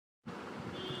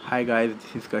Hi guys,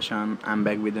 this is Kashan. I'm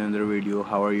back with another video.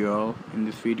 How are you all? In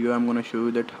this video I'm gonna show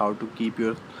you that how to keep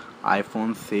your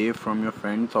iPhone safe from your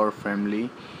friends or family,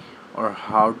 or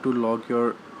how to lock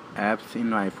your apps in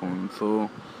iPhone. So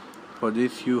for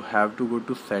this you have to go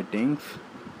to settings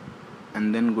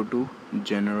and then go to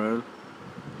general,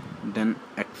 then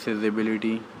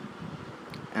accessibility,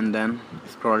 and then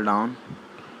scroll down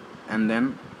and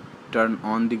then turn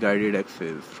on the guided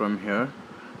access from here,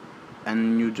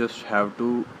 and you just have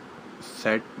to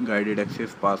set guided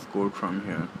access passcode from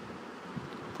here.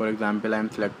 For example, I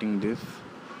am selecting this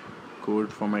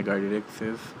code for my guided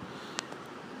access.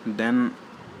 Then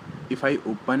if I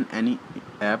open any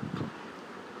app,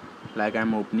 like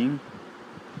I'm opening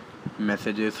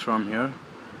messages from here,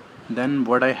 then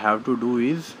what I have to do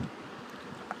is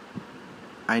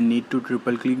I need to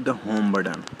triple click the home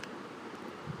button,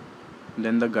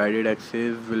 then the guided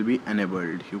access will be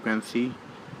enabled. You can see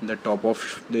the top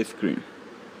of the screen.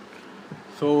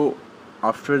 So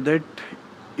after that,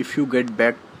 if you get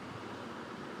back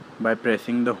by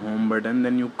pressing the home button,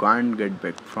 then you can't get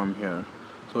back from here.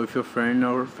 So if your friend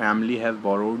or family has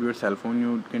borrowed your cell phone,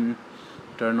 you can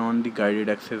turn on the guided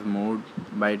access mode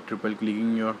by triple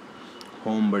clicking your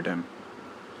home button.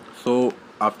 So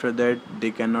after that they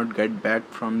cannot get back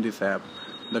from this app.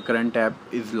 The current app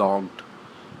is locked.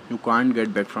 You can't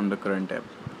get back from the current app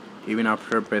even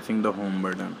after pressing the home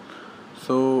button.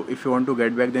 So if you want to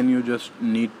get back, then you just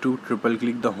need to triple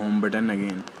click the home button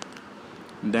again.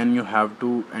 Then you have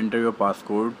to enter your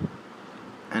passcode,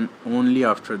 and only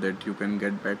after that you can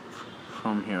get back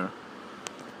from here.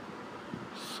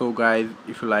 So guys,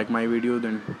 if you like my video,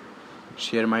 then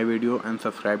share my video and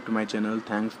subscribe to my channel.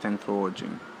 Thanks for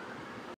watching.